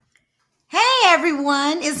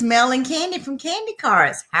everyone, it's Mel and Candy from Candy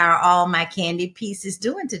Cards. How are all my candy pieces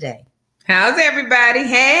doing today? How's everybody?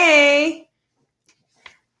 Hey,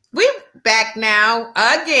 we're back now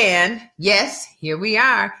again. Yes, here we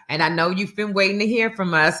are. And I know you've been waiting to hear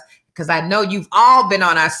from us because I know you've all been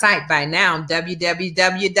on our site by now,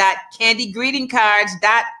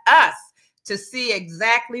 www.candygreetingcards.us, to see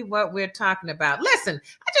exactly what we're talking about. Listen,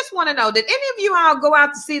 I just want to know, did any of you all go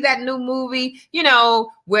out to see that new movie,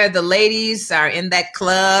 where the ladies are in that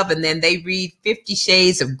club and then they read 50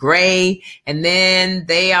 Shades of Grey and then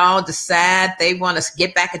they all decide they want to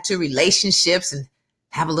get back into relationships and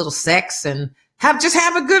have a little sex and have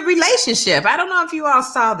a good relationship? I don't know if you all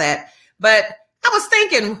saw that, but I was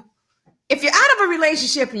thinking, if you're out of a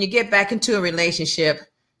relationship and you get back into a relationship,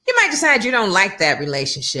 you might decide you don't like that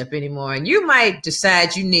relationship anymore, and you might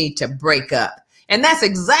decide you need to break up. And that's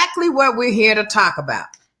exactly what we're here to talk about.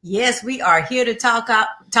 Yes, we are here to talk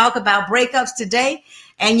about breakups today.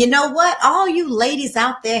 And you know what? All you ladies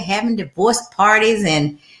out there having divorce parties,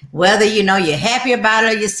 and whether you're happy about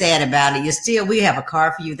it or you're sad about it, we have a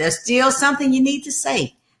card for you. There's still something you need to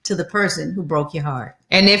say to the person who broke your heart.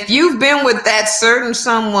 And if you've been with that certain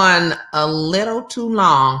someone a little too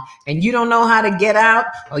long and you don't know how to get out,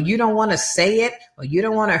 or you don't want to say it, or you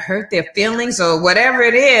don't want to hurt their feelings, or whatever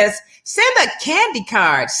it is, send a candy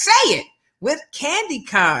card. Say it with Candy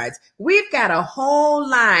Cards. We've got a whole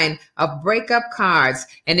line of breakup cards,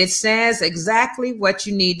 and it says exactly what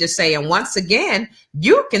you need to say. And once again,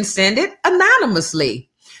 you can send it anonymously.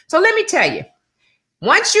 So let me tell you,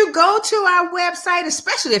 once you go to our website,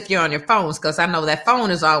 especially if you're on your phones, because I know that phone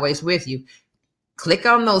is always with you, click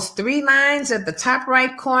on those 3 lines at the top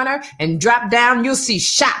right corner and drop down. You'll see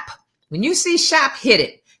shop. When you see shop, hit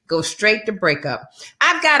it. Go straight to breakup.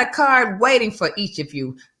 I've got a card waiting for each of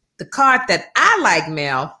you. The card that I like,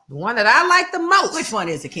 Mel, the one that I like the most. Which one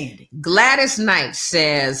is it, Candy? Gladys Knight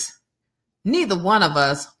says, neither one of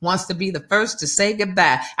us wants to be the first to say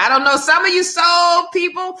goodbye. I don't know, some of you soul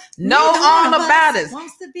people know all about it.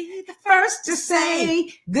 Wants to be the first to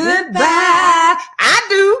say goodbye. I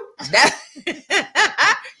do.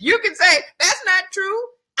 You can say, that's not true.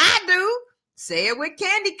 I do. Say it with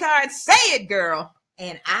Candy Cards. Say it, girl.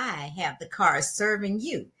 And I have the card serving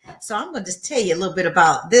you. So I'm going to just tell you a little bit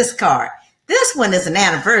about this card. This one is an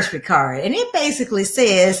anniversary card, and it basically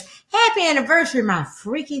says, happy anniversary, my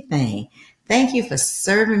freaky thing. Thank you for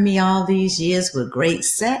serving me all these years with great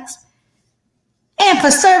sex and for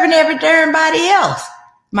serving everybody else.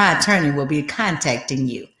 My attorney will be contacting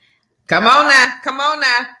you. Come on now. Come on,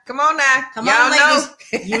 ladies.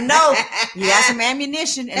 You got some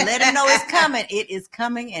ammunition, and let him know it's coming. It is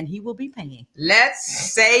coming, and he will be paying.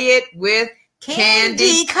 Let's say it with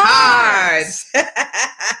Candy Cards.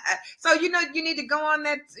 So, you need to go on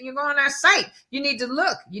our site. You need to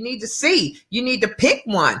look. You need to see. You need to pick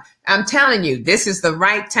one. I'm telling you, this is the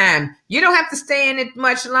right time. You don't have to stay in it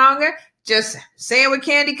much longer. Just say it with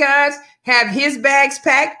Candy Cards. Have his bags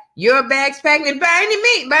packed, your bags packed. And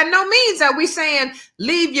by no means are we saying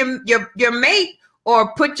leave your mate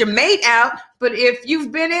or put your mate out. But if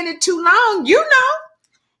you've been in it too long,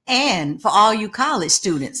 And for all you college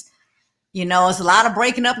students, it's a lot of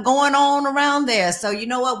breaking up going on around there. So you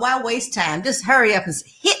know what? Why waste time? Just hurry up and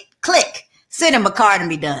hit click, send him a card and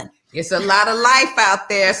be done. It's a lot of life out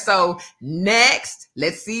there. So next,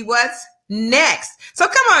 let's see what's next. So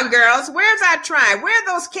come on, girls. Where's our tribe? Where are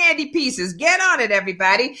those candy pieces? Get on it,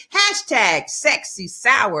 everybody. Hashtag sexy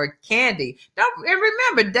sour candy.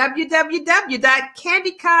 Remember,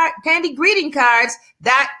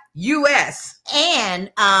 www.candygreetingcards.us.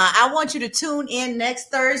 And I want you to tune in next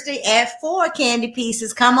Thursday at 4 candy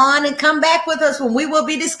pieces. Come on and come back with us when we will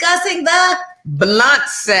be discussing the blunt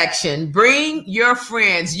section. Bring your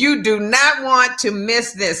friends. You do not want to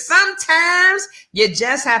miss this. Sometimes you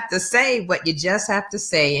just have to say what you just have to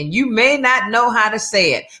say, and you may not know how to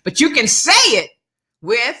say it, but you can say it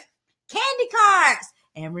with Candy Cards.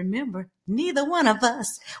 And remember, neither one of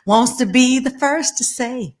us wants to be the first to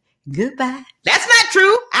say goodbye. That's not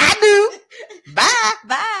true. I do. Bye.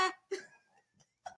 Bye.